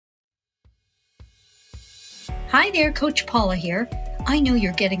Hi there, Coach Paula here. I know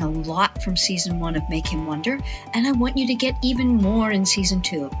you're getting a lot from Season 1 of Make Him Wonder, and I want you to get even more in Season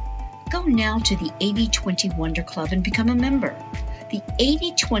 2. Go now to the 80/20 Wonder Club and become a member. The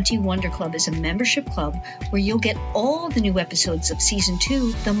 80/20 Wonder Club is a membership club where you'll get all the new episodes of Season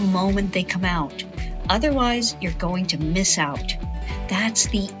 2 the moment they come out. Otherwise, you're going to miss out. That's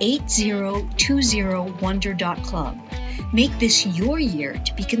the 8020wonder.club. Make this your year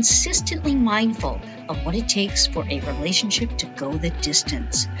to be consistently mindful of what it takes for a relationship to go the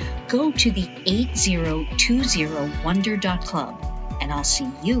distance. Go to the 8020wonder.club, and I'll see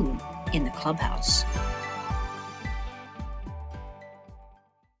you in the clubhouse.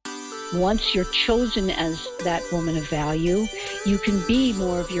 Once you're chosen as that woman of value, you can be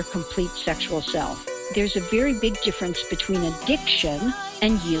more of your complete sexual self. There's a very big difference between addiction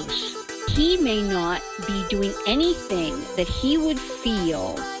and use. He may not be doing anything that he would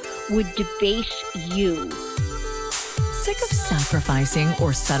feel would debase you. Sick of sacrificing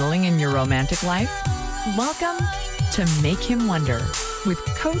or settling in your romantic life? Welcome to Make Him Wonder with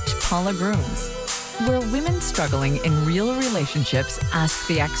Coach Paula Grooms, where women struggling in real relationships ask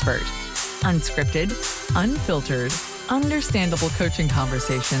the expert. Unscripted, unfiltered, understandable coaching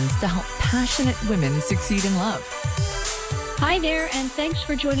conversations to help passionate women succeed in love. Hi there, and thanks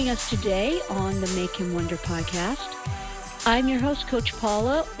for joining us today on the Make Him Wonder podcast. I'm your host, Coach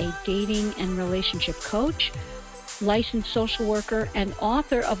Paula, a dating and relationship coach, licensed social worker, and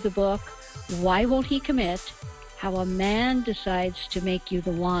author of the book, Why Won't He Commit? How a Man Decides to Make You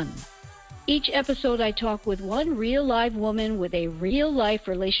the One. Each episode, I talk with one real live woman with a real life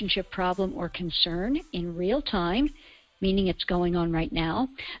relationship problem or concern in real time, meaning it's going on right now.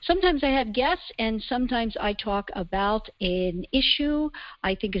 Sometimes I have guests, and sometimes I talk about an issue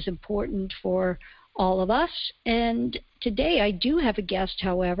I think is important for all of us. And today I do have a guest,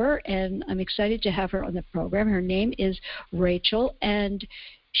 however, and I'm excited to have her on the program. Her name is Rachel, and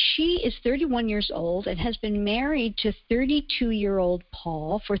she is 31 years old and has been married to 32-year-old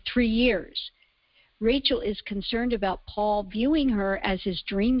Paul for 3 years. Rachel is concerned about Paul viewing her as his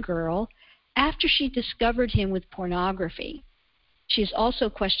dream girl after she discovered him with pornography. She has also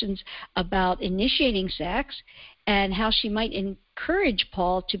questions about initiating sex and how she might encourage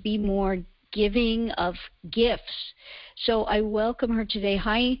Paul to be more giving of gifts. So I welcome her today.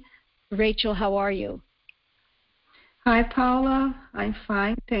 Hi, Rachel. How are you? Hi, Paula. I'm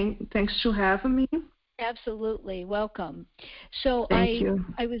fine. Thanks for having me. Absolutely. Welcome. So Thank you.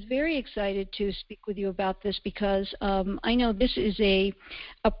 I was very excited to speak with you about this because I know this is a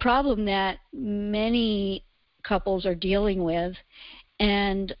problem that many couples are dealing with,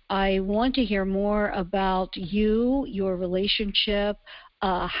 and I want to hear more about you, your relationship,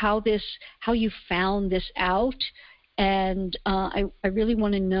 how you found this out, and I really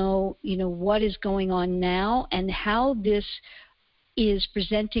want to know, what is going on now and how this is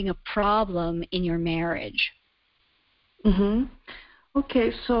presenting a problem in your marriage. Mm-hmm.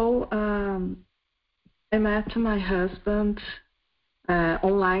 Okay, so I met my husband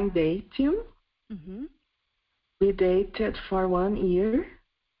online dating. Mm-hmm. We dated for 1 year,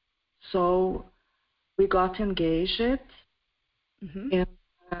 so we got engaged. Mm-hmm. And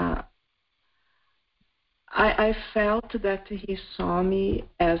I felt that he saw me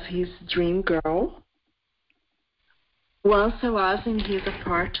as his dream girl. Once I was in his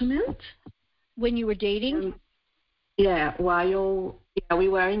apartment. When you were dating? While we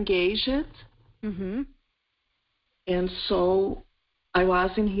were engaged. Mm-hmm. And so I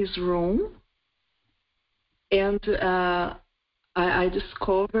was in his room, and I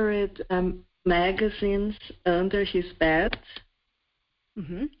discovered magazines under his bed.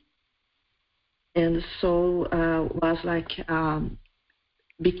 Mm-hmm. And so was like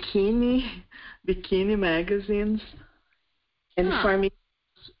bikini magazines. And for me,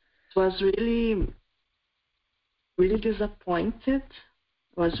 it was really, really disappointed.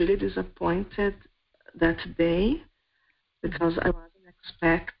 I was really disappointed that day because I wasn't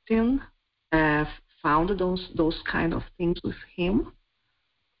expecting found those kind of things with him.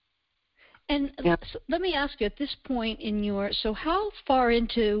 And so let me ask you, at this point in so how far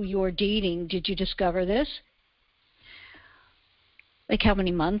into your dating did you discover this? Like how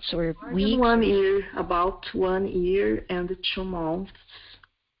many months or weeks? 1 year, about 1 year and 2 months.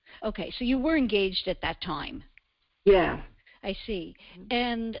 Okay, so you were engaged at that time. Yeah. I see.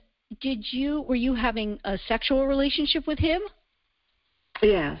 And were you having a sexual relationship with him?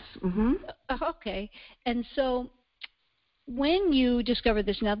 Yes. Mm-hmm. Okay. And so when you discovered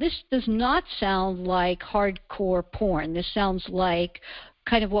this, now this does not sound like hardcore porn. This sounds like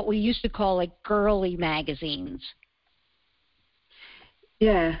kind of what we used to call like girly magazines.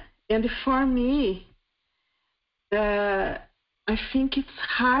 Yeah. And for me, I think it's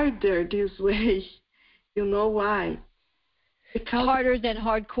harder this way. You know why? Because harder than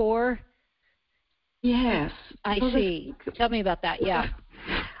hardcore? Yes. I see. Tell me about that. Yeah.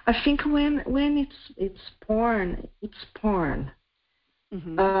 I think when it's porn, it's porn.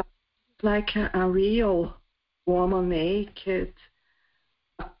 Mm-hmm. Like a real woman naked,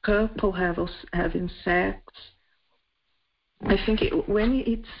 a couple having sex. I think when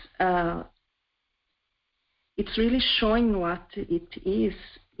it's really showing what it is,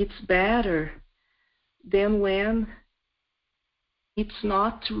 it's better than when it's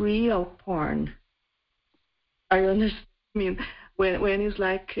not real porn. I understand. I mean, when it's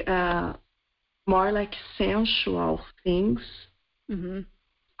like more like sensual things, mm-hmm.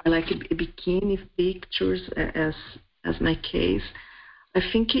 like a bikini pictures, as my case, I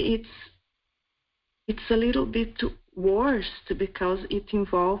think it's a little bit worse because it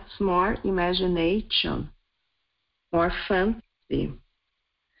involves more imagination, more fantasy.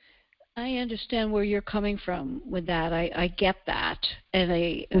 I understand where you're coming from with that. I get that, and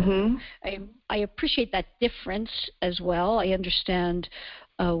I appreciate that difference as well. I understand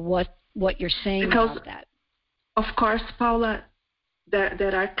what you're saying because, about that. Of course, Paula,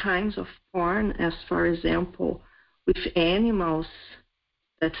 there are kinds of porn, as for example, with animals.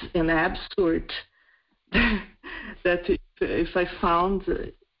 That's an absurd. That if I found,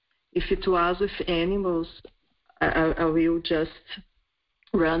 if it was with animals, I will just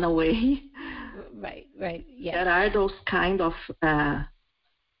run away. Right. Yes. There are those kind of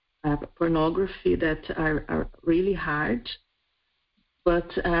pornography that are really hard.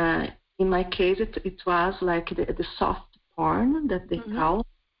 But in my case, it was like the soft porn that they mm-hmm. call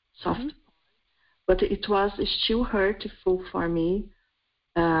soft mm-hmm. porn. But it was still hurtful for me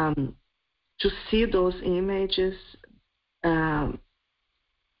to see those images, to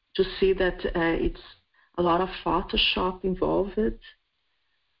see that it's a lot of Photoshop involved,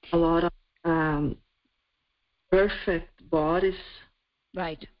 a lot of perfect bodies.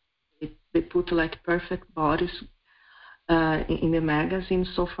 Right. They put like perfect bodies in the magazine.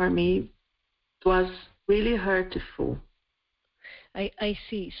 So for me, it was really hurtful. I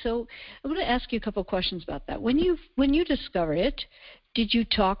see. So I want to ask you a couple of questions about that. When you discovered it, did you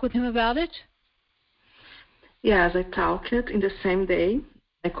talk with him about it? Yes, I talked in the same day.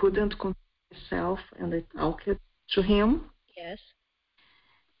 I couldn't control myself, and I talked to him. Yes.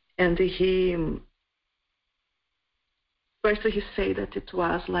 And first he said that it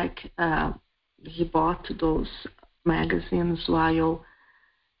was like he bought those magazines while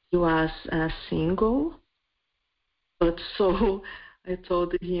he was single. But so I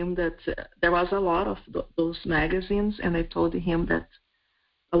told him that there was a lot of those magazines, and I told him that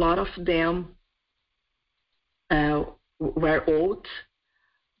a lot of them were old,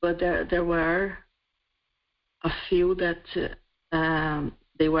 but there were a few that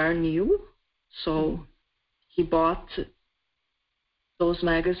they were new. So he bought those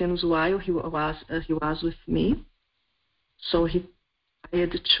magazines while he was with me. So he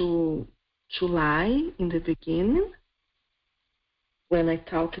tried to lie in the beginning when I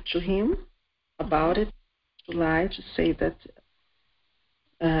talked to him about it, to lie, to say that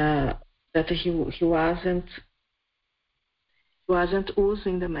that he wasn't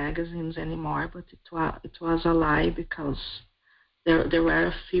using the magazines anymore, but it was a lie because there were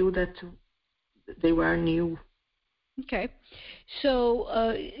a few that they were new. Okay,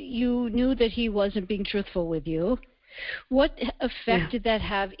 so you knew that he wasn't being truthful with you. What effect did that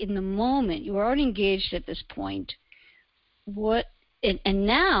have in the moment? You were already engaged at this point. And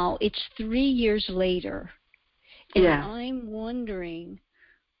now it's 3 years later, and I'm wondering,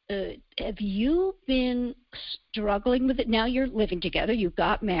 have you been struggling with it? Now you're living together, you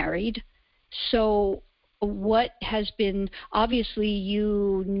got married, so what has been, obviously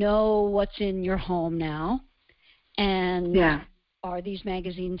you know what's in your home now, and are these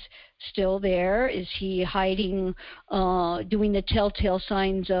magazines still there? Is he hiding, doing the telltale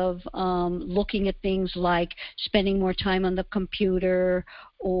signs of looking at things like spending more time on the computer,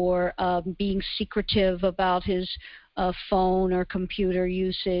 or being secretive about his phone or computer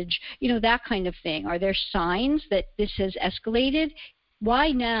usage, that kind of thing? Are there signs that this has escalated?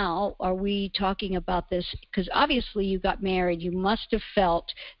 Why now are we talking about this? Because obviously you got married. You must have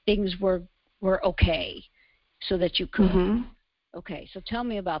felt things were okay so that you could. Mm-hmm. Okay, so tell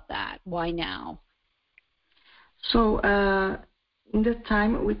me about that. Why now? So in the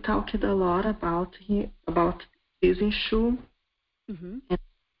time we talked a lot about this issue. Mm-hmm.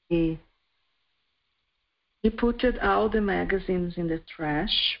 And he put all the magazines in the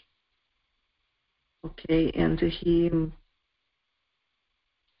trash. Okay, and he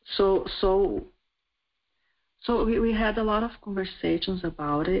so So we had a lot of conversations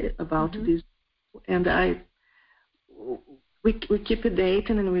about it, about Mm-hmm. this, and we keep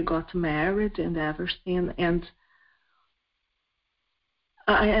dating, and we got married and everything, and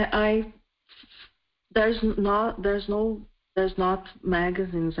I there's not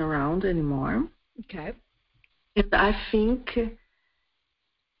magazines around anymore, Okay. and I think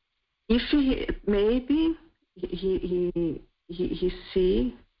if maybe he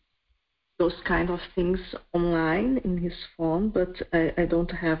see those kind of things online in his phone, but I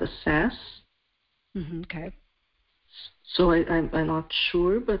don't have access, Mm-hmm. Okay. so I'm not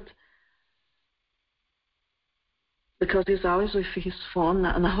sure, but because he's always with his phone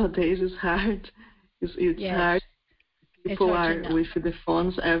nowadays, it's hard. It's Yes. hard. It's People hard to are know. with the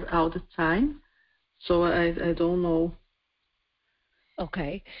phones all the time, so I don't know.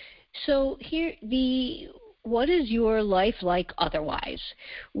 Okay. So what is your life like otherwise?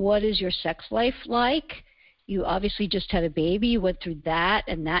 What is your sex life like? You obviously just had a baby, you went through that,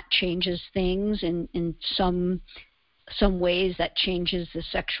 and that changes things in some ways. That changes the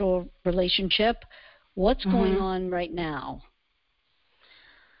sexual relationship. What's going on right now?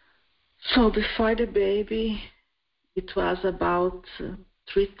 So before the baby, it was about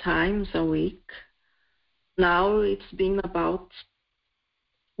 3 times a week. Now it's been about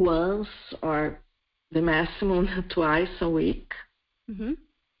once or the maximum twice a week. Mm-hmm.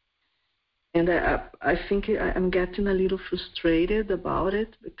 And I think I'm getting a little frustrated about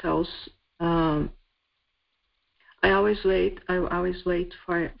it because I always wait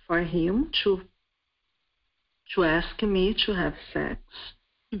for him to ask me to have sex.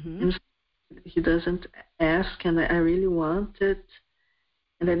 Mm-hmm. And he doesn't ask, and I really want it,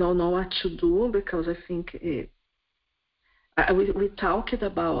 and I don't know what to do because I think we talked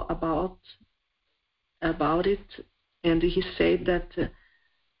about it, and he said that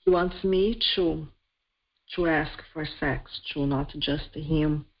he wants me to ask for sex, to not just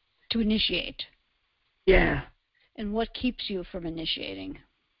him. To initiate. Yeah. And what keeps you from initiating?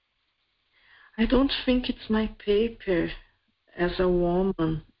 I don't think it's my paper as a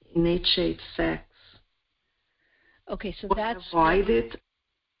woman initiate sex. Okay, so I that's avoid it.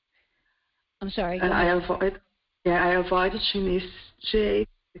 I'm sorry. Go I ahead. avoid to initiate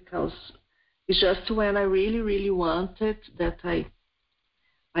because it's just when I really, really want it that I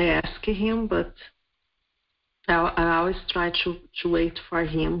ask him, but I always try to wait for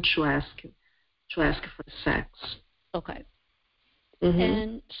him to ask for sex. Okay. Mm-hmm.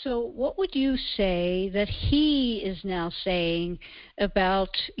 And so what would you say that he is now saying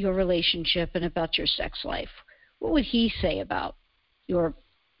about your relationship and about your sex life? What would he say about your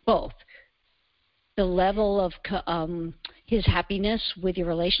both? The level of his happiness with your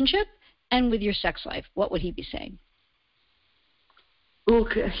relationship and with your sex life. What would he be saying?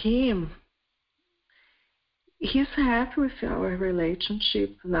 Look, he's happy with our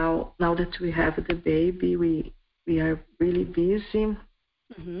relationship now. Now that we have the baby, we are really busy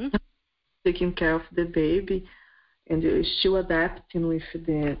taking care of the baby, and still adapting with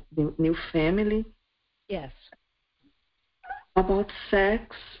the new family. Yes. About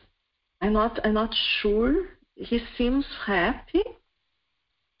sex, I'm not sure. He seems happy.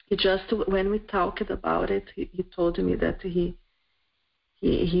 He just, when we talked about it, he told me that he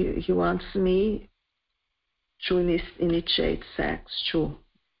wants me to initiate sex too.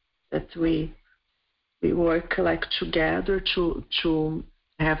 That we work like together to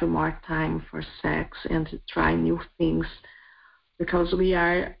have more time for sex and try new things, because we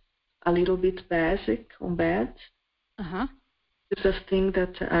are a little bit basic on bed. It's a thing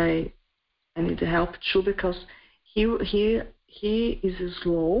that I need help too, because he is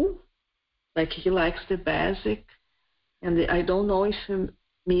slow, like he likes the basic, and I don't know if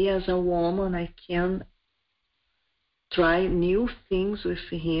me as a woman I can try new things with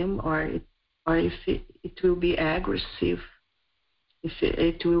him, or if it will be aggressive, if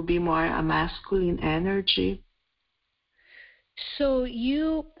it will be more a masculine energy. So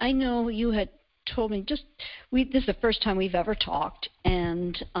I know you had told me this is the first time we've ever talked,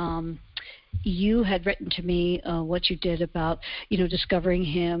 and you had written to me what you did about discovering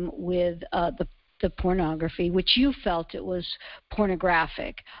him with the pornography, which you felt it was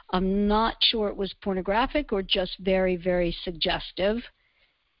pornographic. I'm not sure it was pornographic or just very, very suggestive,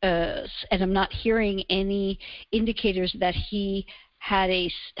 and I'm not hearing any indicators that he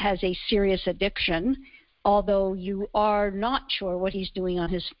has a serious addiction, although you are not sure what he's doing on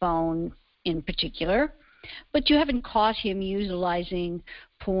his phone in particular. But you haven't caught him utilizing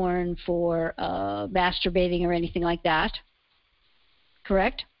porn for masturbating or anything like that,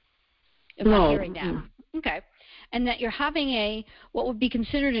 correct? Am I hearing that? Okay. and that you're having what would be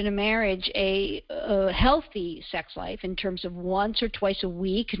considered in a marriage a healthy sex life in terms of once or twice a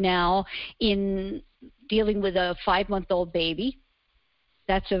week now in dealing with a 5-month-old baby.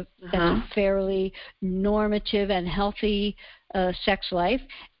 That's a fairly normative and healthy sex life.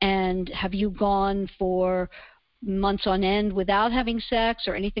 And have you gone for months on end without having sex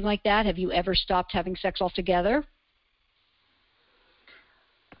or anything like that? Have you ever stopped having sex altogether?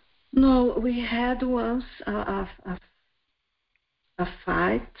 No, we had once a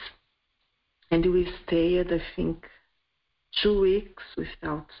fight, and we stayed, I think, 2 weeks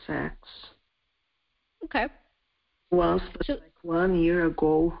without sex. Okay. Once, but like 1 year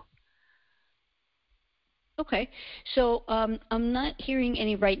ago. Okay. So I'm not hearing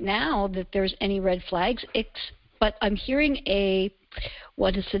any right now that there's any red flags, but I'm hearing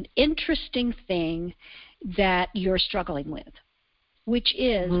what is an interesting thing that you're struggling with, which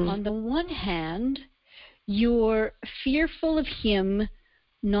is, on the one hand, you're fearful of him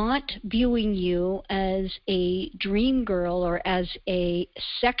not viewing you as a dream girl or as a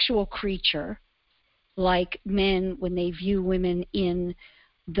sexual creature like men when they view women in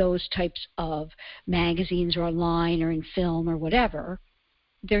those types of magazines or online or in film or whatever.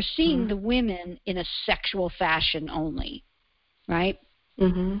 They're seeing the women in a sexual fashion only, right?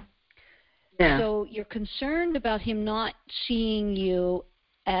 Mm-hmm. Yeah. So you're concerned about him not seeing you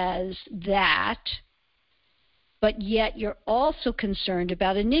as that, but yet you're also concerned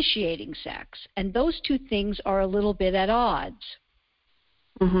about initiating sex. And those two things are a little bit at odds.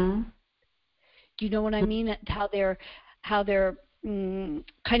 Mm-hmm. Do you know what I mean? How they're kind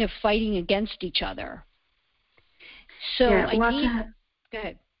of fighting against each other. So go ahead.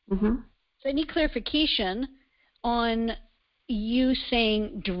 Mm-hmm. So I need clarification on you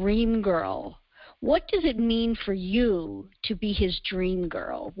saying dream girl. What does it mean for you to be his dream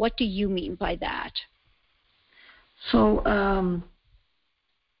girl? What do you mean by that? So,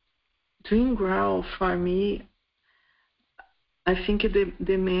 dream girl for me, I think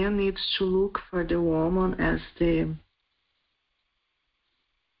the man needs to look for the woman as the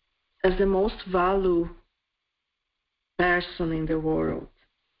most valued person in the world.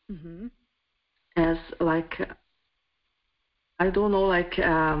 Mm-hmm. As like, I don't know, like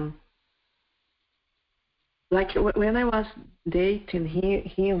when I was dating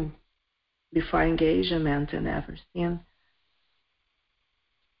him before engagement and everything,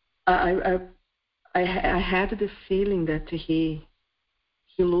 I had the feeling that he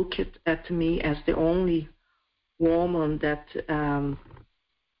looked at me as the only woman that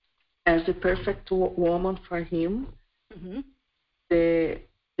as the perfect woman for him, the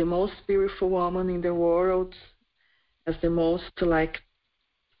most beautiful woman in the world, as the most like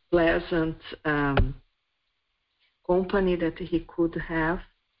pleasant company that he could have.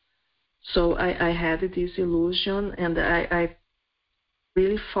 So I had this illusion, and I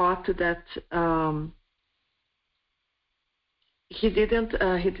really thought that he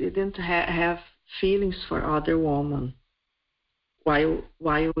didn't have feelings for other women while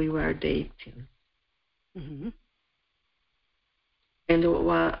we were dating. Mm-hmm. And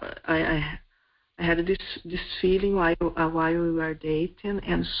I had this feeling while we were dating,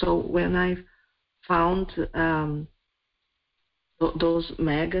 and so when I found those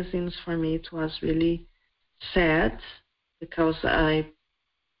magazines, for me it was really sad, because I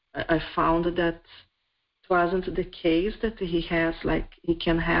found that it wasn't the case that he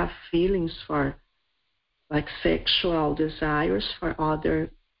can have feelings for like sexual desires for other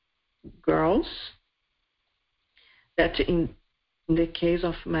girls, that in the case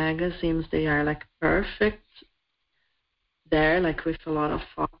of magazines they are like perfect there, like with a lot of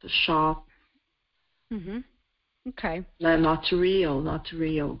Photoshop. Mm-hmm. Okay. They're not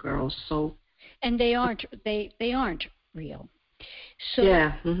real girls. So. And they aren't real. So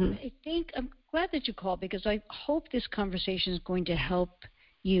yeah. I think I'm glad that you called, because I hope this conversation is going to help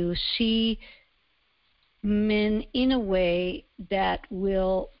you see men in a way that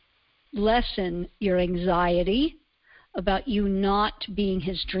will lessen your anxiety about you not being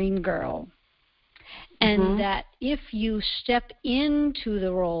his dream girl. And that if you step into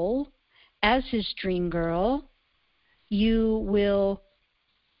the role as his dream girl, you will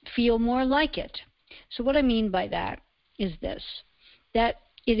feel more like it. So what I mean by that is this, that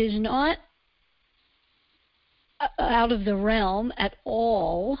it is not out of the realm at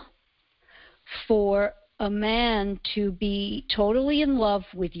all for a man to be totally in love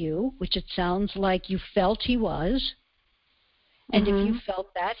with you, which it sounds like you felt he was, and if you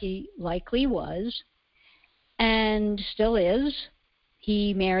felt that, he likely was, and still is.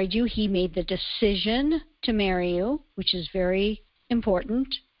 He married you. He made the decision to marry you, which is very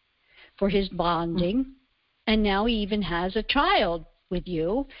important for his bonding. And now he even has a child with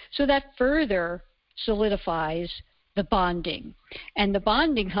you, so that further solidifies the bonding. And the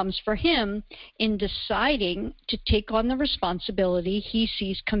bonding comes for him in deciding to take on the responsibility he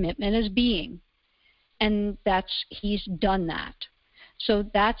sees commitment as being. And he's done that. So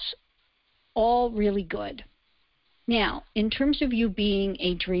that's all really good. Now, in terms of you being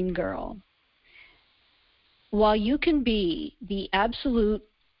a dream girl, while you can be the absolute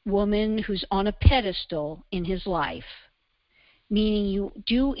woman who's on a pedestal in his life, meaning you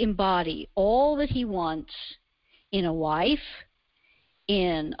do embody all that he wants in a wife,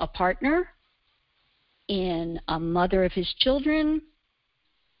 in a partner, in a mother of his children,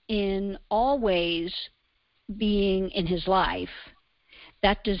 in all ways being in his life,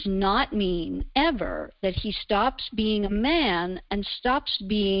 that does not mean ever that he stops being a man and stops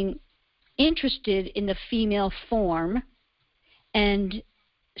being interested in the female form and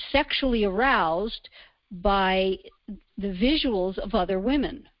sexually aroused by the visuals of other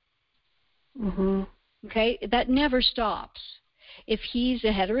women. Mm-hmm. Okay? That never stops. If he's a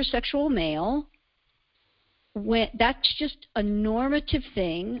heterosexual male, that's just a normative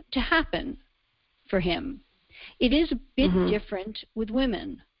thing to happen for him. It is a bit different with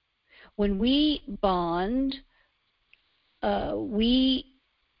women. When we bond, we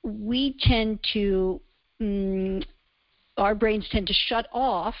tend to, our brains tend to shut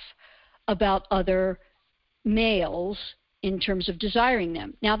off about other males in terms of desiring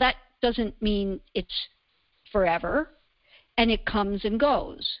them. Now, that doesn't mean it's forever, and it comes and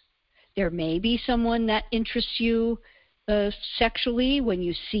goes. There may be someone that interests you sexually when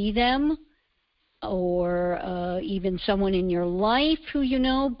you see them, or even someone in your life who you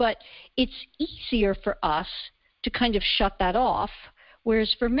know, but it's easier for us to kind of shut that off,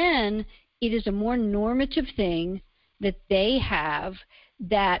 whereas for men, it is a more normative thing that they have,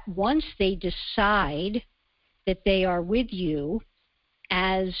 that once they decide that they are with you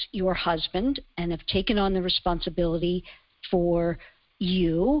as your husband and have taken on the responsibility for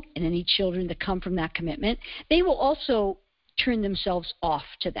you and any children that come from that commitment, they will also turn themselves off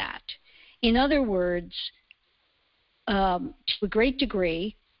to that. In other words, to a great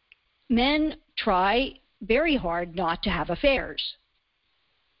degree, men try very hard not to have affairs,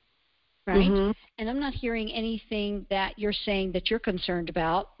 right? Mm-hmm. And I'm not hearing anything that you're saying that you're concerned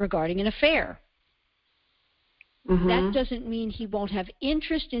about regarding an affair. Mm-hmm. That doesn't mean he won't have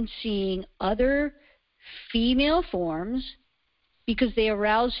interest in seeing other female forms because they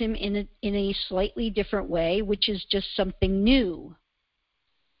arouse him in a slightly different way, which is just something new,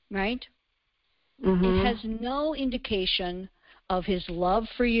 right? Mm-hmm. It has no indication of his love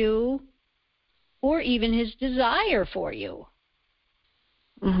for you or even his desire for you.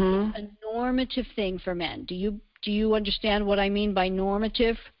 Mm-hmm. It's a normative thing for men. Do you understand what I mean by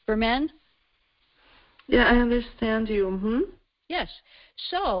normative for men? Yeah, I understand you. Mm-hmm. Yes.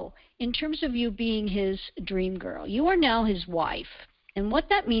 So, in terms of you being his dream girl, you are now his wife. And what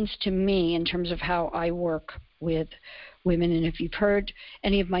that means to me in terms of how I work with women, and if you've heard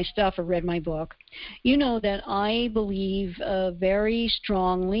any of my stuff or read my book, you know that I believe very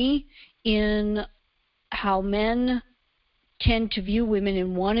strongly in how men tend to view women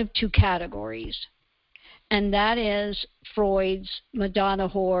in one of two categories, and that is Freud's Madonna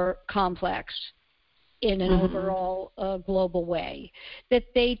whore complex in an overall global way, that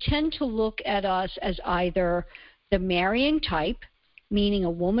they tend to look at us as either the marrying type, meaning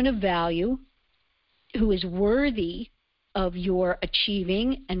a woman of value who is worthy of your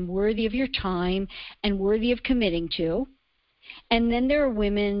achieving and worthy of your time and worthy of committing to, and then there are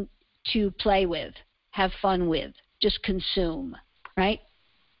women to play with, have fun with, just consume, right?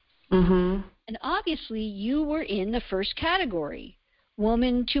 Mm-hmm. And obviously you were in the first category,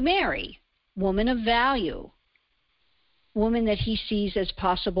 woman to marry, woman of value, woman that he sees as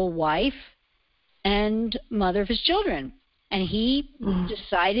possible wife and mother of his children. And he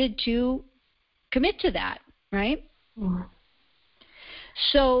decided to commit to that, right? Mm.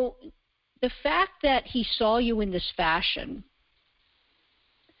 So the fact that he saw you in this fashion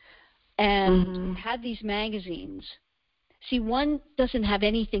and had these magazines, see, one doesn't have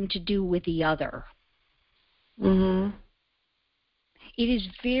anything to do with the other. Mm-hmm. It is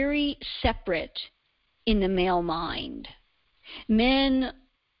very separate in the male mind. Men,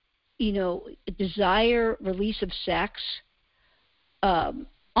 desire release of sex on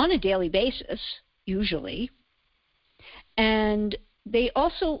a daily basis, usually. And they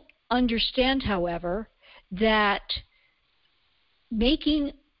also understand, however, that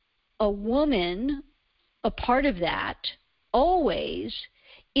making a woman a part of that always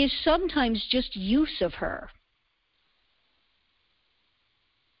is sometimes just use of her.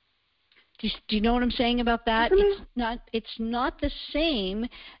 Do you know what I'm saying about that? Mm-hmm. It's not the same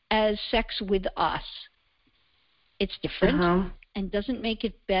as sex with us. It's different and doesn't make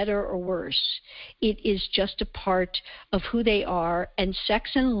it better or worse. It is just a part of who they are, and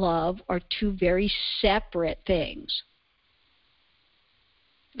sex and love are two very separate things.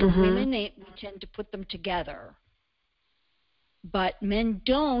 For women, we tend to put them together, but men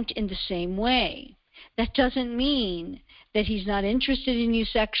don't in the same way. That doesn't mean that he's not interested in you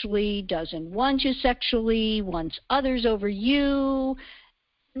sexually, doesn't want you sexually, wants others over you.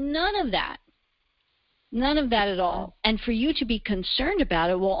 None of that. None of that at all. And for you to be concerned about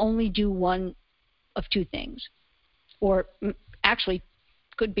it will only do one of two things, or actually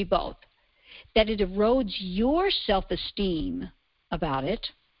could be both. That it erodes your self-esteem about it,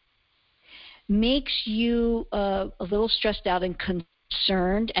 makes you a little stressed out and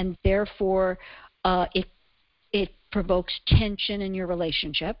concerned, and therefore it provokes tension in your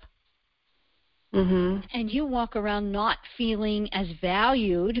relationship. And you walk around not feeling as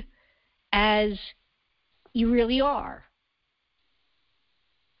valued as you really are.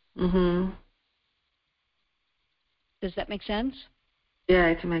 Does that make sense? Yeah,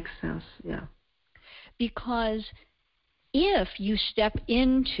 it makes sense, yeah. Because if you step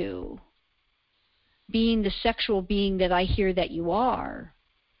into being the sexual being that I hear that you are,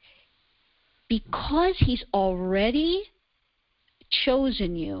 because he's already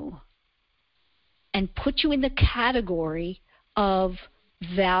chosen you and put you in the category of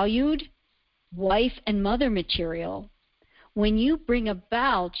valued wife and mother material, when you bring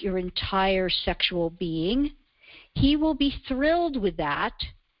about your entire sexual being, he will be thrilled with that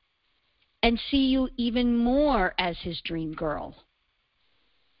and see you even more as his dream girl.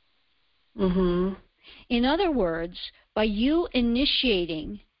 In other words, by you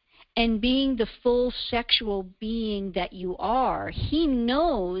initiating and being the full sexual being that you are, he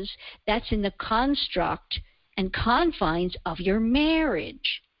knows that's in the construct and confines of your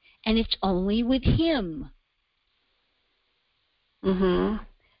marriage, and it's only with him.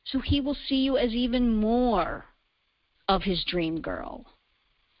 So he will see you as even more of his dream girl,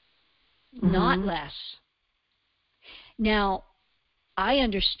 not less. Now, I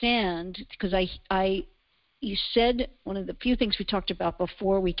understand, because you said one of the few things we talked about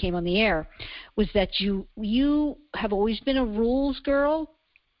before we came on the air was that you have always been a rules girl.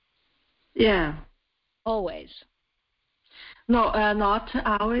 Yeah. Always. No, not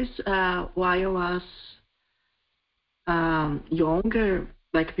always. While I was younger,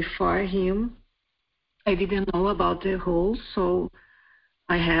 like before him, I didn't know about the rules, so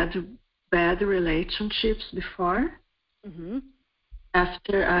I had bad relationships before.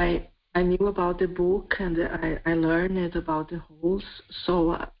 After I knew about the book and I learned about the rules,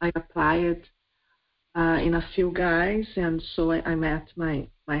 so I applied in a few guys, and so I met my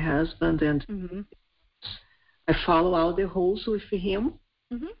husband, and I follow all the rules with him.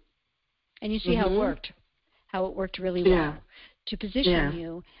 And you see how it worked really well to position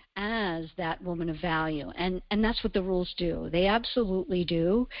you as that woman of value. And that's what the rules do. They absolutely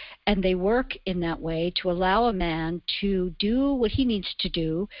do. And they work in that way to allow a man to do what he needs to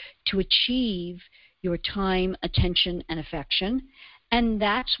do to achieve your time, attention, and affection. And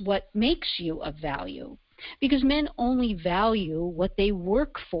that's what makes you of value. Because men only value what they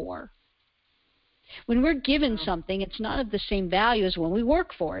work for. When we're given something, it's not of the same value as when we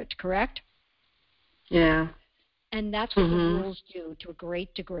work for it, correct? Yeah. And that's what the rules do to a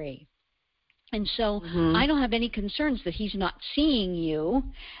great degree. And so I don't have any concerns that he's not seeing you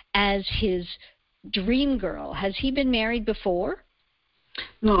as his dream girl. Has he been married before?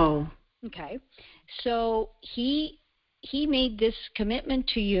 No. Okay. So he made this commitment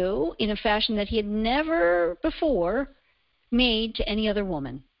to you in a fashion that he had never before made to any other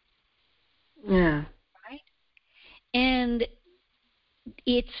woman. Yeah. Right? And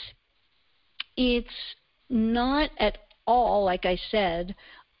it's not at all, like I said,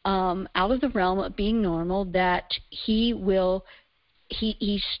 out of the realm of being normal that he's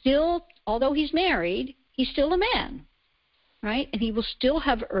still, although he's married, he's still a man, right? And he will still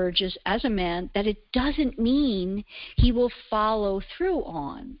have urges as a man that it doesn't mean he will follow through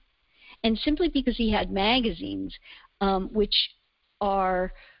on. And simply because he had magazines, which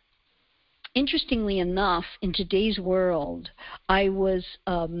are, interestingly enough, in today's world, I was...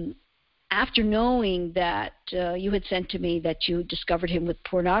 after knowing that you had sent to me that you discovered him with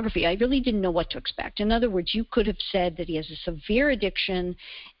pornography, I really didn't know what to expect. In other words, you could have said that he has a severe addiction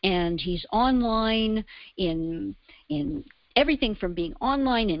and he's online in everything from being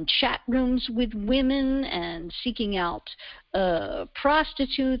online in chat rooms with women and seeking out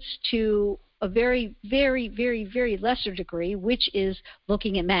prostitutes to a very, very, very, very lesser degree, which is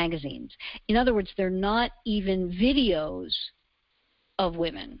looking at magazines. In other words, they're not even videos of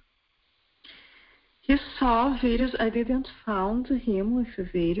women. He saw videos. I didn't found him with the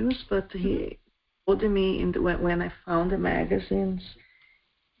videos, but he told me when I found the magazines,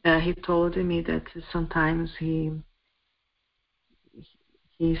 he told me that sometimes he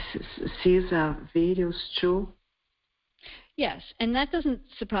sees videos too. Yes, and that doesn't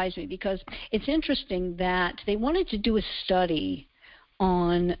surprise me because it's interesting that they wanted to do a study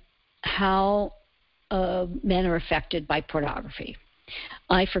on how men are affected by pornography.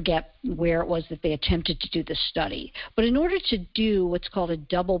 I forget where it was that they attempted to do this study. But in order to do what's called a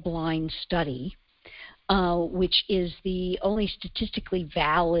double-blind study, which is the only statistically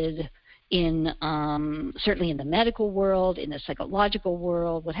valid in certainly in the medical world, in the psychological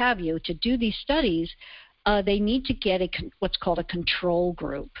world, what have you, to do these studies, they need to get what's called a control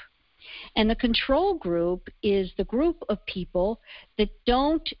group. And the control group is the group of people that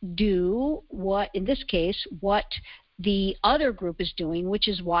don't do what, in this case, what the other group is doing, which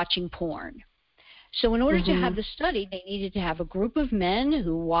is watching porn. So in order to have the study, they needed to have a group of men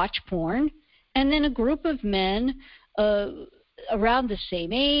who watch porn, and then a group of men around the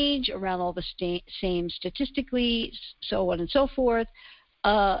same age, around all the same statistically, so on and so forth,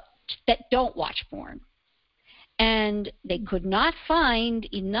 that don't watch porn. And they could not find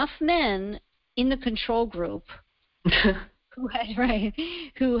enough men in the control group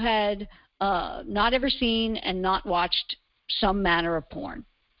who had not ever seen and not watched some manner of porn.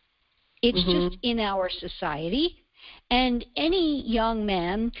 It's just in our society. And any young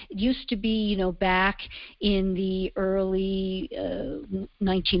man, it used to be, back in the early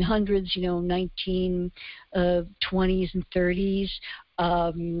 1900s, 1920s and 30s,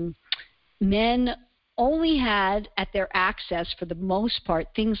 men only had at their access, for the most part,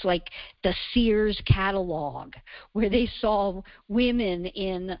 things like the Sears catalog, where they saw women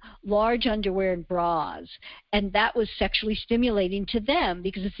in large underwear and bras, and that was sexually stimulating to them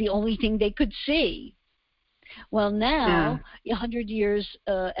because it's the only thing they could see. Well, now, 100 years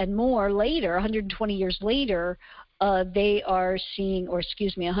and more later, 120 years later, they are seeing,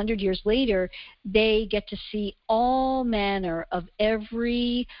 100 years later, they get to see all manner of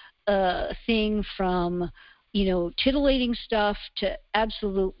every thing from, titillating stuff to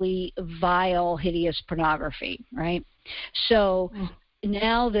absolutely vile, hideous pornography, right? So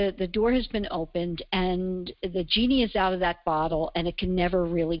now the door has been opened and the genie is out of that bottle and it can never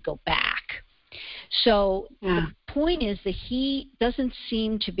really go back. So the point is that he doesn't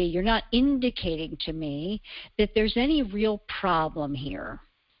seem to be, you're not indicating to me that there's any real problem here.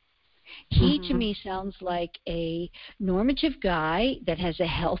 He, to me, sounds like a normative guy that has a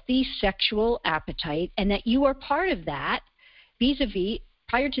healthy sexual appetite, and that you are part of that. Vis-a-vis,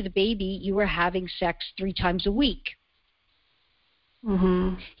 prior to the baby, you were having sex 3 times a week.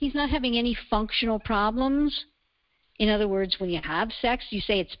 He's not having any functional problems. In other words, when you have sex, you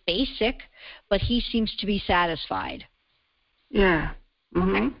say it's basic, but he seems to be satisfied. Yeah.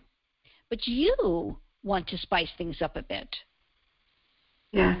 Okay. But you want to spice things up a bit.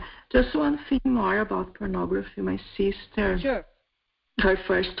 Yeah. Just one thing more about pornography. My sister, her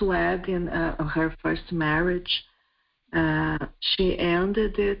first wedding, her first marriage, she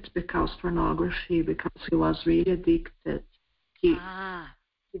ended it because pornography, because he was really addicted. He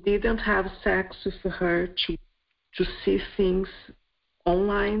didn't have sex with her to see things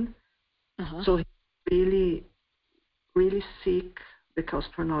online. So he really, really sick because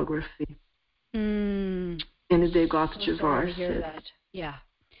pornography. And they got divorced. Sorry to hear that. Yeah.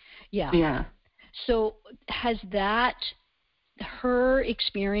 So has that, her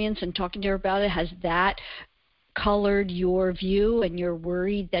experience and talking to her about it, has that colored your view and you're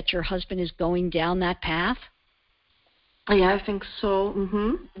worried that your husband is going down that path? Yeah, I think so.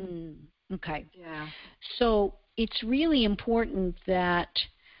 Okay. Yeah. So it's really important that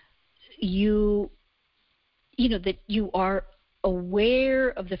you are aware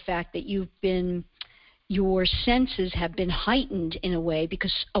of the fact that your senses have been heightened in a way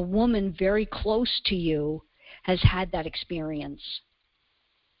because a woman very close to you has had that experience.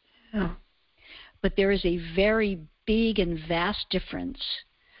 Yeah. But there is a very big and vast difference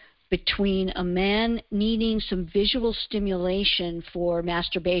between a man needing some visual stimulation for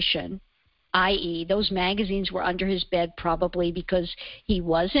masturbation, i.e., those magazines were under his bed probably because he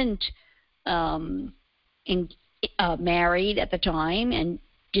wasn't married at the time and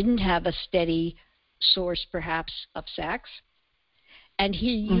didn't have a steady source perhaps of sex, and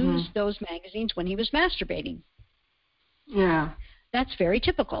he used those magazines when he was masturbating. Yeah. That's very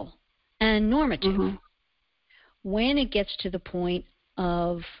typical and normative. When it gets to the point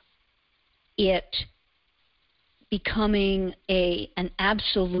of it becoming an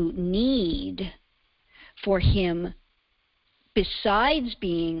absolute need for him, besides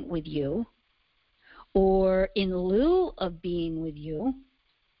being with you, or in lieu of being with you,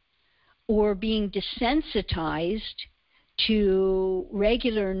 or being desensitized to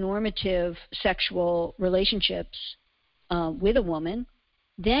regular normative sexual relationships with a woman,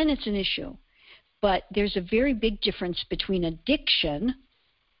 then it's an issue. But there's a very big difference between addiction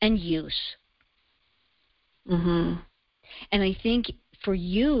and use. Mm-hmm. And I think for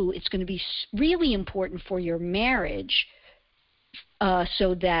you, it's going to be really important for your marriage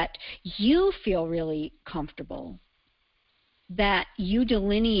so that you feel really comfortable, that you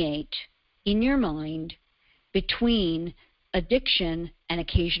delineate in your mind between addiction and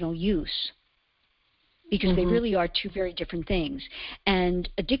occasional use, because they really are two very different things. And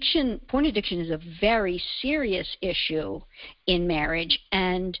porn addiction is a very serious issue in marriage,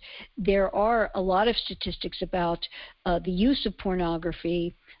 and there are a lot of statistics about the use of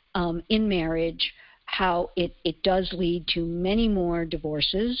pornography in marriage, how it does lead to many more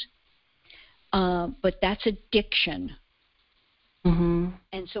divorces, but that's addiction. Mm-hmm.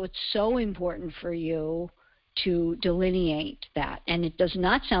 And so it's so important for you to delineate that. And it does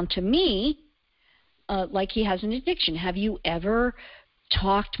not sound to me like he has an addiction. Have you ever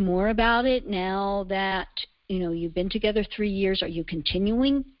talked more about it now that, you've been together 3 years? Are you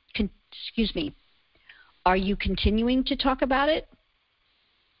continuing to talk about it?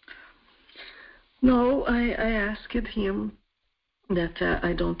 No, I asked him that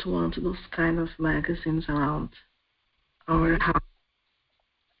I don't want those kind of magazines around our house.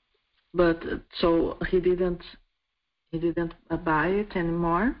 But so he didn't buy it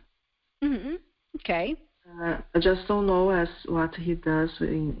anymore. Mm-hmm. Okay. I just don't know as what he does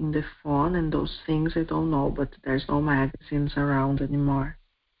in the phone and those things. I don't know, but there's no magazines around anymore.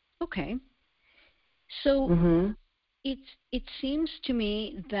 Okay. So it seems to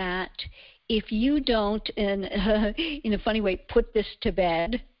me that if you don't, in a funny way, put this to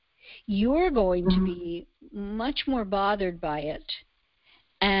bed, you're going to be much more bothered by it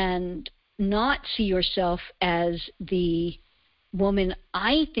and not see yourself as the woman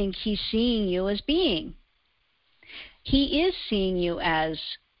I think he's seeing you as being. He is seeing you as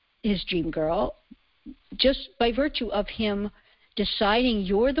his dream girl just by virtue of him deciding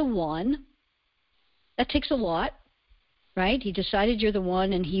you're the one. That takes a lot, right? He decided you're the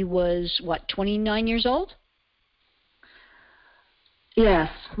one, and he was, 29 years old? Yes.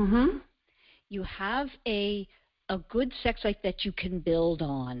 Mm-hmm. You have a good sex life that you can build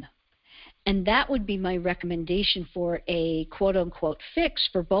on. And that would be my recommendation for a quote-unquote fix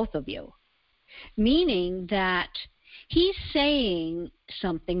for both of you, meaning that he's saying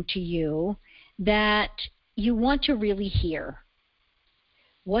something to you that you want to really hear.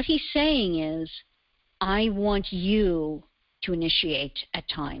 What he's saying is, I want you to initiate at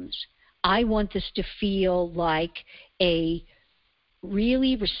times. I want this to feel like a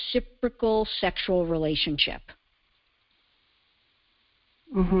really reciprocal sexual relationship.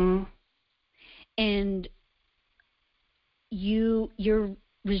 Mm-hmm. And your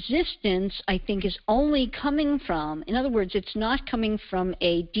resistance, I think, is only coming from, in other words, it's not coming from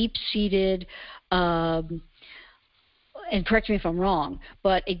a deep-seated, and correct me if I'm wrong,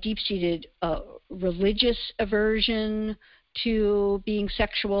 but a deep-seated religious aversion to being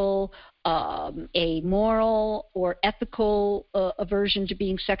sexual, a moral or ethical aversion to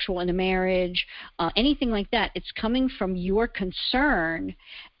being sexual in a marriage, anything like that. It's coming from your concern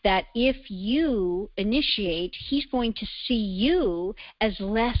that if you initiate, he's going to see you as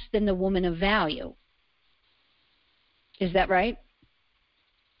less than the woman of value. Is that right?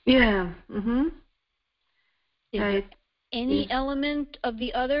 Yeah. Mm-hmm. Is there any element of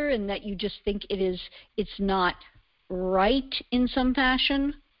the other, and that you just think it's not right in some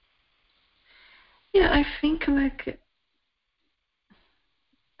fashion? Yeah, I think I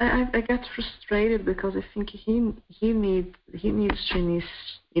get frustrated because I think he needs to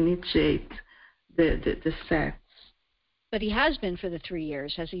initiate the sex. But he has been for the 3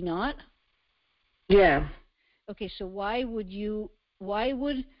 years, has he not? Yeah. Okay, so why would you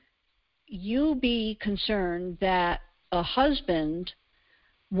be concerned that a husband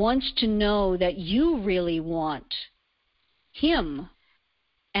wants to know that you really want him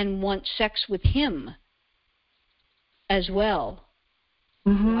and want sex with him as well?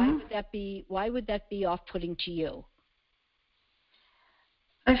 Mm-hmm. Why would that be off-putting to you?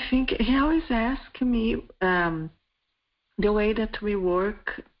 I think he always asks me the way that we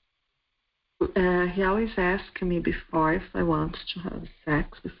work. He always asks me before if I want to have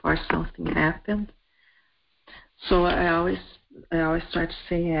sex before something happens. So I always try to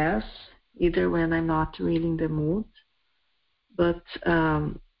say yes either when I'm not really in the mood. But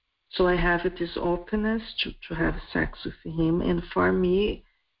so I have this openness to have sex with him. And for me,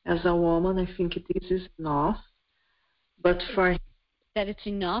 as a woman, I think this is enough. But for that it's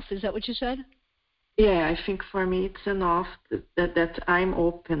enough, is that what you said? Yeah, I think for me it's enough that I'm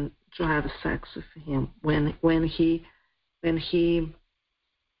open to have sex with him when he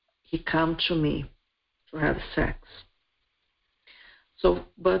come to me to have sex. So,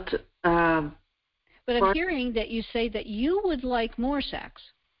 but I'm hearing that you say that you would like more sex.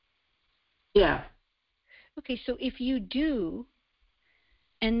 Yeah. Okay, so if you do,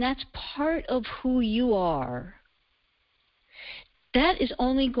 and that's part of who you are,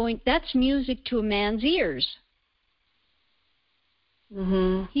 that's music to a man's ears.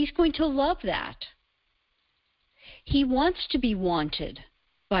 Mm-hmm. He's going to love that. He wants to be wanted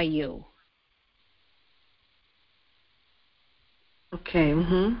by you. Okay.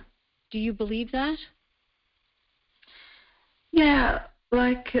 Mm-hmm. Do you believe that? Yeah,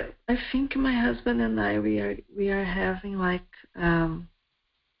 like I think my husband and I we are having like a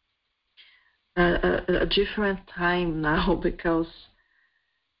different time now, because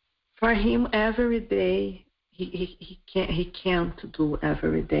for him every day he can't do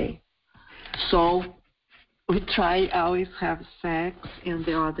every day. So we try always have sex, and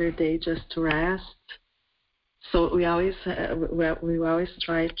the other day just to rest. So we always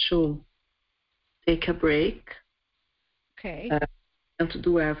try to take a break. Okay. And to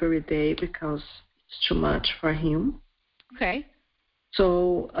do every day because it's too much for him. Okay.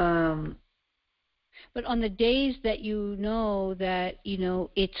 So. But on the days that that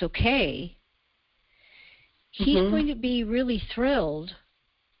it's okay, he's going to be really thrilled.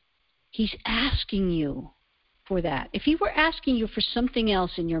 He's asking you for that. If he were asking you for something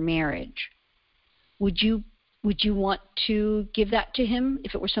else in your marriage, would you want to give that to him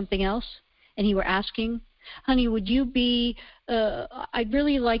if it were something else and he were asking, honey, would you be, I'd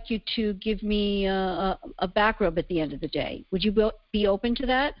really like you to give me a back rub at the end of the day. Would you be open to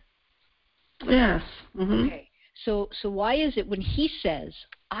that? Yes. Mm-hmm. Okay. So why is it when he says,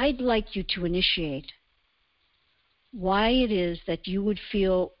 I'd like you to initiate, why it is that you would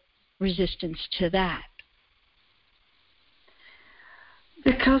feel resistance to that?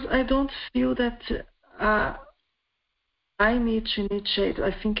 Because I don't feel that I need to initiate.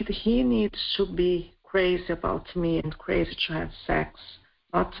 I think that he needs to be crazy about me and crazy to have sex,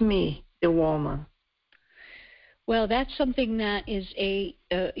 not me, the woman. Well, that's something that is I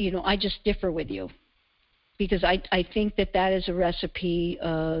just differ with you, because I think that is a recipe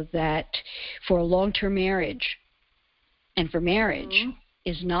that for a long-term marriage and for marriage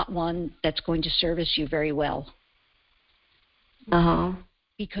is not one that's going to service you very well. Uh-huh.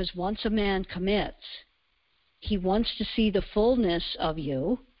 Because once a man commits, he wants to see the fullness of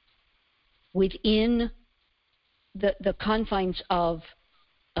you within the confines of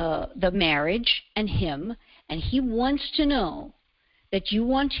the marriage and him, and he wants to know that you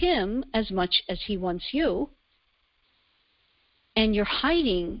want him as much as he wants you, and you're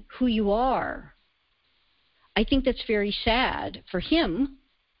hiding who you are. I think that's very sad for him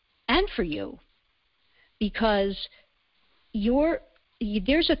and for you, because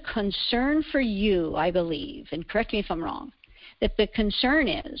there's a concern for you, I believe, and correct me if I'm wrong, that the concern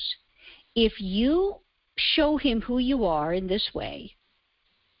is if you show him who you are in this way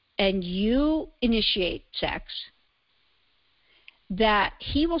and you initiate sex, that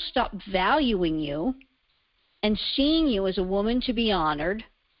he will stop valuing you and seeing you as a woman to be honored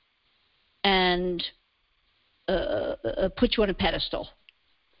and put you on a pedestal.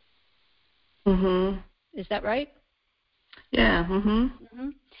 Mm-hmm. Is that right? Yeah. Mm-hmm. Mm-hmm.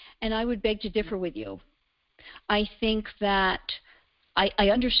 And I would beg to differ with you. I think that I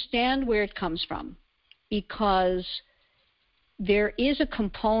understand where it comes from, because there is a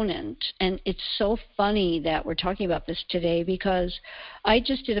component, and it's so funny that we're talking about this today, because I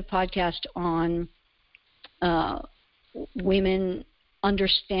just did a podcast on women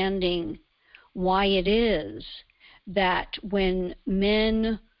understanding why it is that when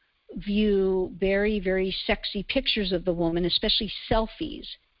men view very, very sexy pictures of the woman, especially selfies,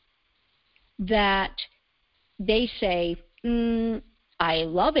 that they say, I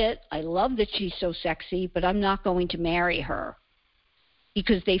love it. I love that she's so sexy, but I'm not going to marry her,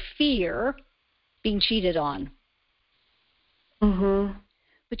 because they fear being cheated on. Mm-hmm.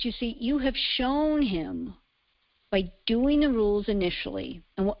 But you see, you have shown him by doing the rules initially.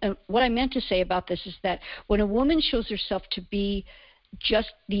 And what I meant to say about this is that when a woman shows herself to be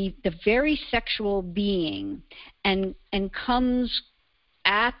just the very sexual being and comes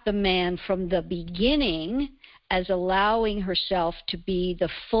at the man from the beginning as allowing herself to be the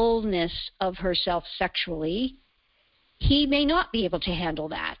fullness of herself sexually, he may not be able to handle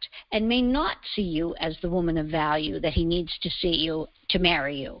that and may not see you as the woman of value that he needs to see you to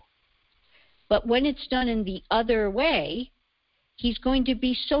marry you. But when it's done in the other way, he's going to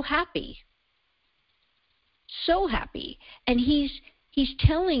be so happy. So happy. And he's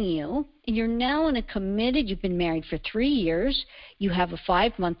telling you, and you're now in a committed, you've been married for 3 years, you have a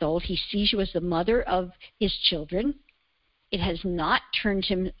 5-month-old, he sees you as the mother of his children. It has not turned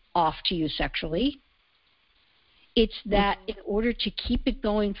him off to you sexually. It's that in order to keep it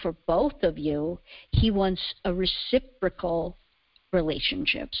going for both of you, he wants a reciprocal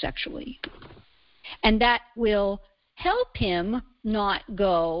relationship sexually. And that will help him not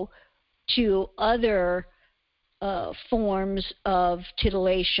go to other forms of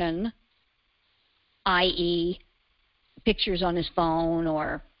titillation, i.e. pictures on his phone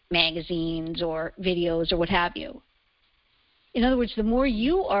or magazines or videos or what have you. In other words, the more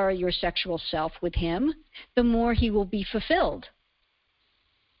you are your sexual self with him, the more he will be fulfilled.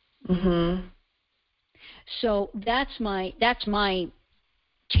 Mm-hmm. So that's my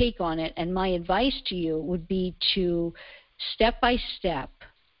take on it, and my advice to you would be to step by step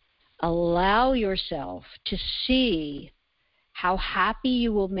allow yourself to see how happy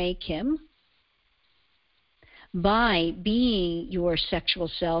you will make him by being your sexual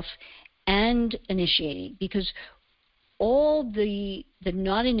self and initiating, because all the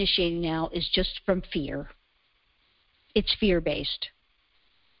not initiating now is just from fear. It's fear-based.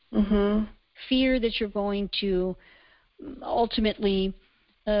 Mm-hmm. Fear that you're going to ultimately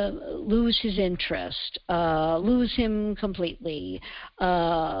lose his interest, lose him completely.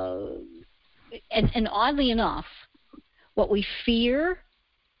 And oddly enough, what we fear,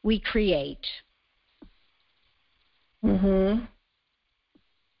 we create. Mm-hmm.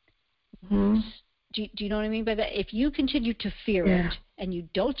 Mm-hmm. Do you know what I mean by that? If you continue to fear it and you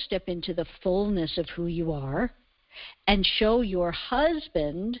don't step into the fullness of who you are and show your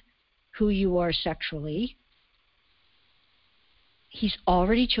husband who you are sexually, he's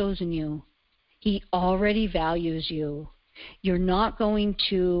already chosen you. He already values you. You're not going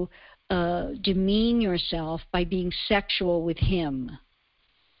to demean yourself by being sexual with him.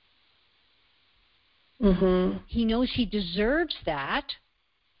 Mm-hmm. He knows he deserves that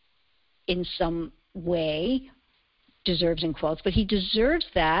in some way, deserves in quotes, but he deserves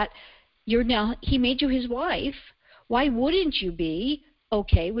that. He made you his wife. Why wouldn't you be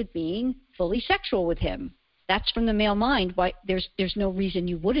okay with being fully sexual with him? That's from the male mind. Why there's no reason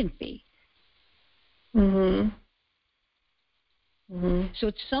you wouldn't be. Mm-hmm. Mm-hmm. So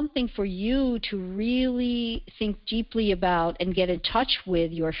it's something for you to really think deeply about and get in touch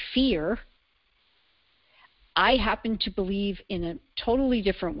with your fear. I happen to believe in a totally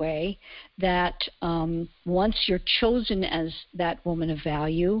different way that once you're chosen as that woman of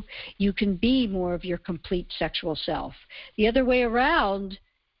value, you can be more of your complete sexual self. The other way around,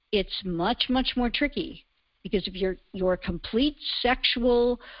 it's much, much more tricky, because if you're your complete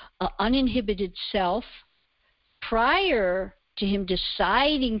sexual, uninhibited self prior to him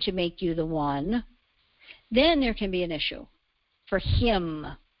deciding to make you the one, then there can be an issue for him,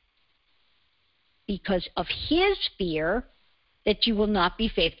 because of his fear that you will not be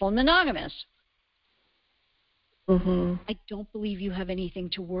faithful and monogamous. Mm-hmm. I don't believe you have anything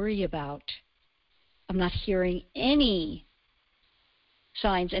to worry about. I'm not hearing any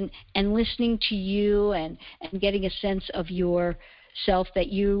signs, and listening to you and getting a sense of yourself that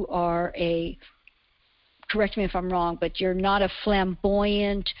you are correct me if I'm wrong, but you're not a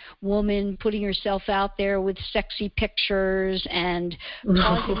flamboyant woman putting yourself out there with sexy pictures and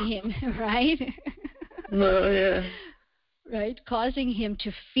causing him, right? No, yeah. Right? Causing him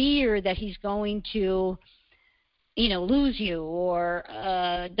to fear that he's going to, lose you, or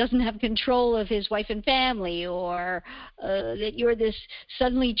doesn't have control of his wife and family, or that you're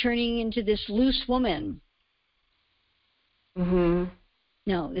suddenly turning into this loose woman. Mm-hmm.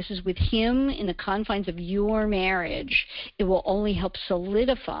 No, this is with him in the confines of your marriage. It will only help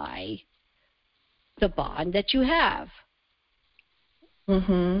solidify the bond that you have.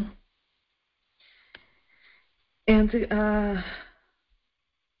 Mm-hmm. And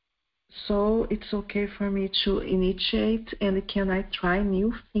so it's okay for me to initiate, and can I try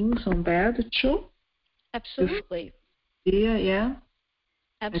new things on bed too? Absolutely. Yeah.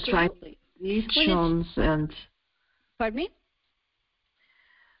 Absolutely. I try positions and. Pardon me?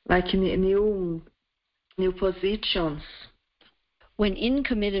 Like new positions. When in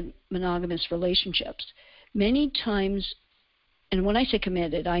committed monogamous relationships, many times, and when I say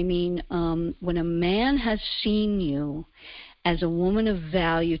committed, I mean when a man has seen you as a woman of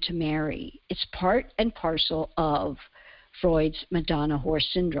value to marry. It's part and parcel of Freud's Madonna horse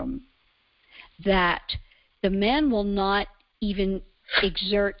syndrome, that the man will not even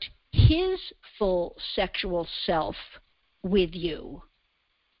exert his full sexual self with you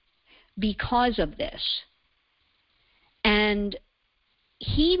because of this. And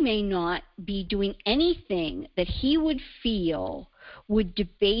he may not be doing anything that he would feel would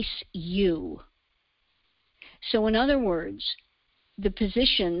debase you. So in other words, the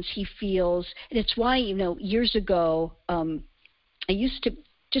positions he feels, and it's why, years ago, I used to,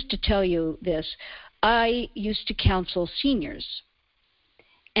 just to tell you this, I used to counsel seniors.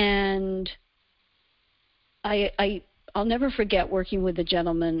 And I'll never forget working with a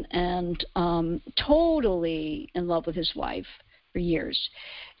gentleman and totally in love with his wife for years.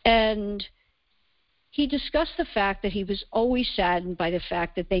 And he discussed the fact that he was always saddened by the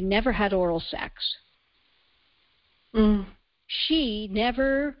fact that they never had oral sex. She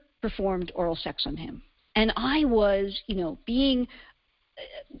never performed oral sex on him. And I was, being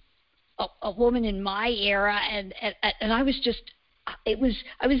a woman in my era, and I was just, I was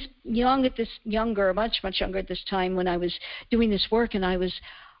much younger at this time when I was doing this work, and I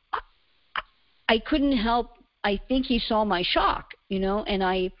couldn't help, I think he saw my shock,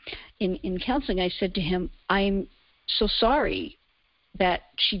 and in counseling, I said to him, I'm so sorry that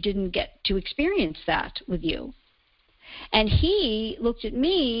she didn't get to experience that with you. And he looked at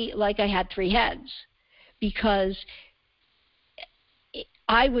me like I had three heads, because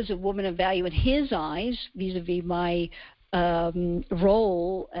I was a woman of value in his eyes vis-a-vis my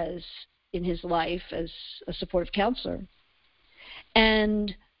role as in his life as a supportive counselor.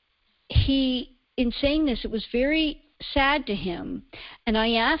 And he, in saying this, it was very sad to him. And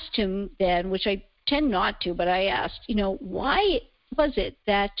I asked him then, which I tend not to, but I asked, why was it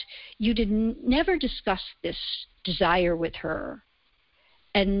that you never discussed this desire with her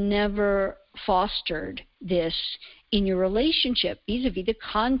and never fostered this in your relationship vis-a-vis the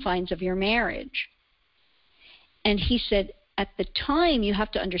confines of your marriage? And he said, at the time, you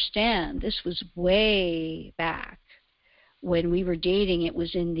have to understand, this was way back when we were dating. It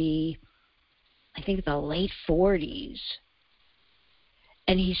was in the late 40s.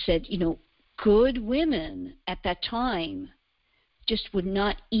 And he said, good women at that time just would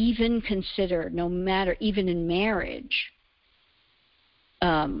not even consider, no matter, even in marriage,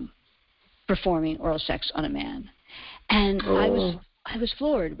 performing oral sex on a man. And I was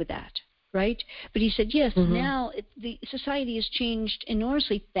floored with that, right? But he said, yes, now the society has changed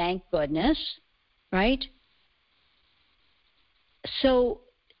enormously, thank goodness, right? So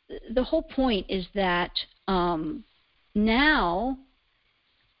the whole point is that now,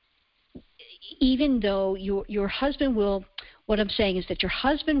 even though your husband will, what I'm saying is that your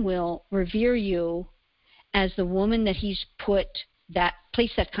husband will revere you as the woman that he's placed that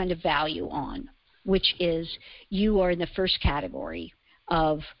kind of value on, which is you are in the first category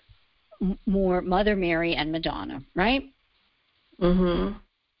of more Mother Mary and Madonna, right? So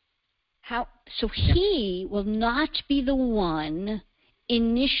he will not be the one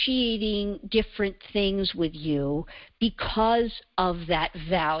initiating different things with you because of that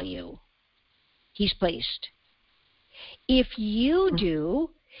value he's placed. If you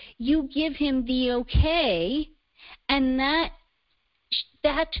do, you give him the okay, and that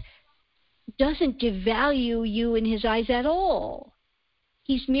doesn't devalue you in his eyes at all.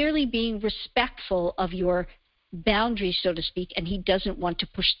 He's merely being respectful of your boundaries, so to speak, and he doesn't want to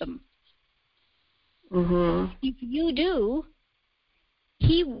push them. If you do,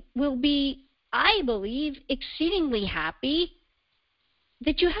 he will be, I believe, exceedingly happy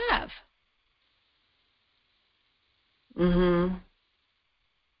that you have. In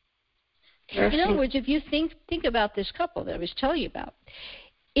other words, if you think about this couple that I was telling you about,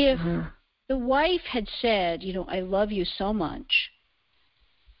 if the wife had said, I love you so much,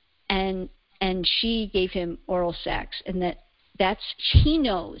 and she gave him oral sex, and he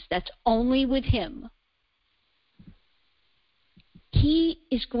knows that's only with him, he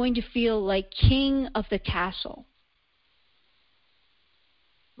is going to feel like king of the castle.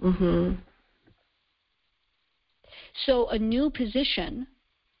 So a new position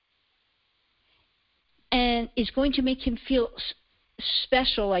and is going to make him feel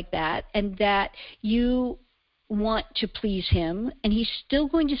special like that, and that you want to please him, and he's still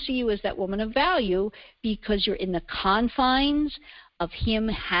going to see you as that woman of value because you're in the confines of him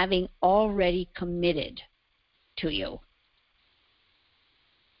having already committed to you.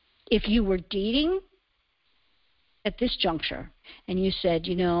 If you were dating at this juncture and you said,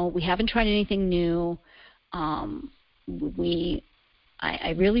 we haven't tried anything new,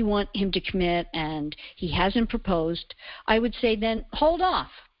 I really want him to commit and he hasn't proposed, I would say then hold off.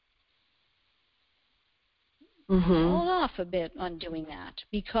 Hold off a bit on doing that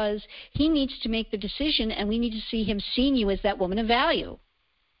because he needs to make the decision and we need to see him seeing you as that woman of value.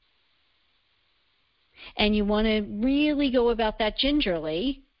 And you want to really go about that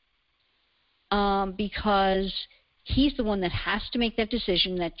gingerly because he's the one that has to make that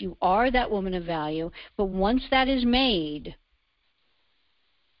decision that you are that woman of value. But once that is made,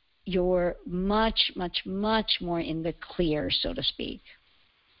 you're much, much, much more in the clear, so to speak.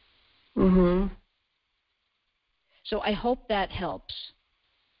 So I hope that helps.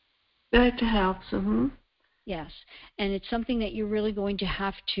 That helps. Yes. And it's something that you're really going to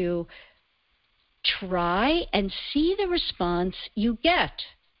have to try and see the response you get.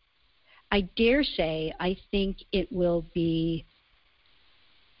 I dare say I think it will be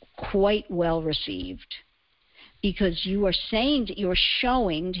quite well received because you are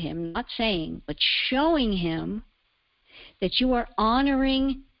showing him, not saying, but showing him that you are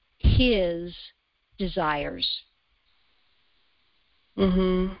honoring his desires.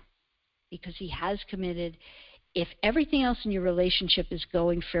 Because he has committed. If everything else in your relationship is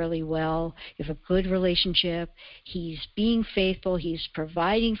going fairly well, you have a good relationship, he's being faithful, he's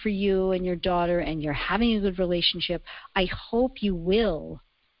providing for you and your daughter, and you're having a good relationship, I hope you will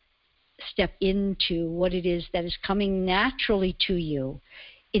step into what it is that is coming naturally to you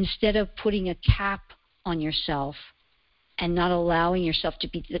instead of putting a cap on yourself and not allowing yourself to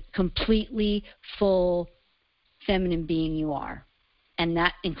be the completely full feminine being you are. And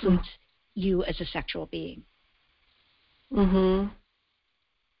that includes you as a sexual being.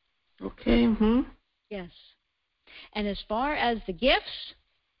 Okay. Yes. And as far as the gifts,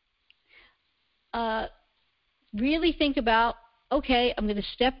 really think about, okay, I'm going to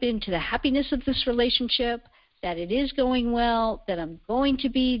step into the happiness of this relationship, that it is going well, that I'm going to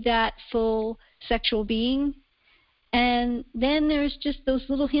be that full sexual being. And then there's just those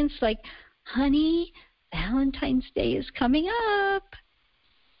little hints like, honey, Valentine's Day is coming up.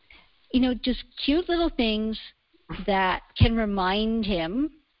 Just cute little things that can remind him,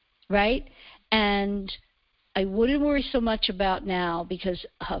 right? And I wouldn't worry so much about now because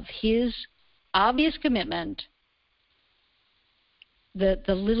of his obvious commitment, the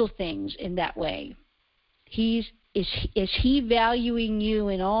little things in that way. Is he valuing you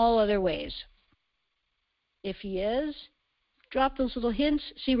in all other ways? If he is, drop those little hints,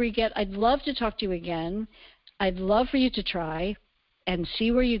 see where you get. I'd love to talk to you again. I'd love for you to try and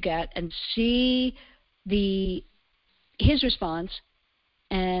see where you get and see his response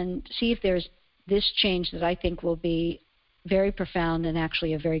and see if there's this change that I think will be very profound and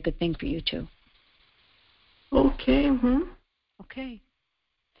actually a very good thing for you too. Okay. Okay.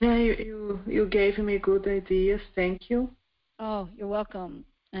 Yeah, you gave me good ideas. Thank you. Oh, you're welcome.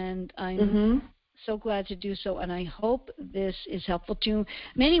 And I'm so glad to do so. And I hope this is helpful to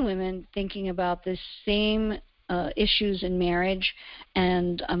many women thinking about this same issues in marriage,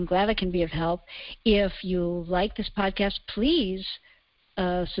 and I'm glad I can be of help. If you like this podcast, please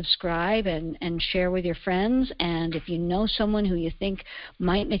subscribe and share with your friends. And if you know someone who you think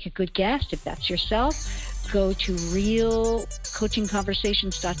might make a good guest, if that's yourself, go to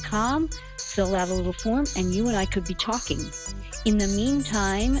realcoachingconversations.com, fill out a little form, and you and I could be talking. In the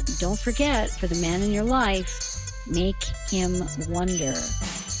meantime, don't forget, for the man in your life, make him wonder.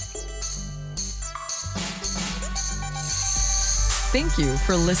 Thank you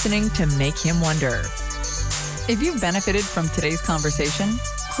for listening to Make Him Wonder. If you've benefited from today's conversation,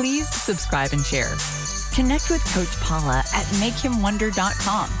 please subscribe and share. Connect with Coach Paula at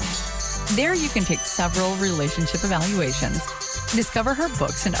makehimwonder.com. There you can take several relationship evaluations, discover her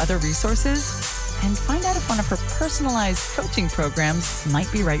books and other resources, and find out if one of her personalized coaching programs might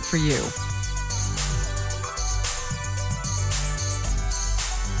be right for you.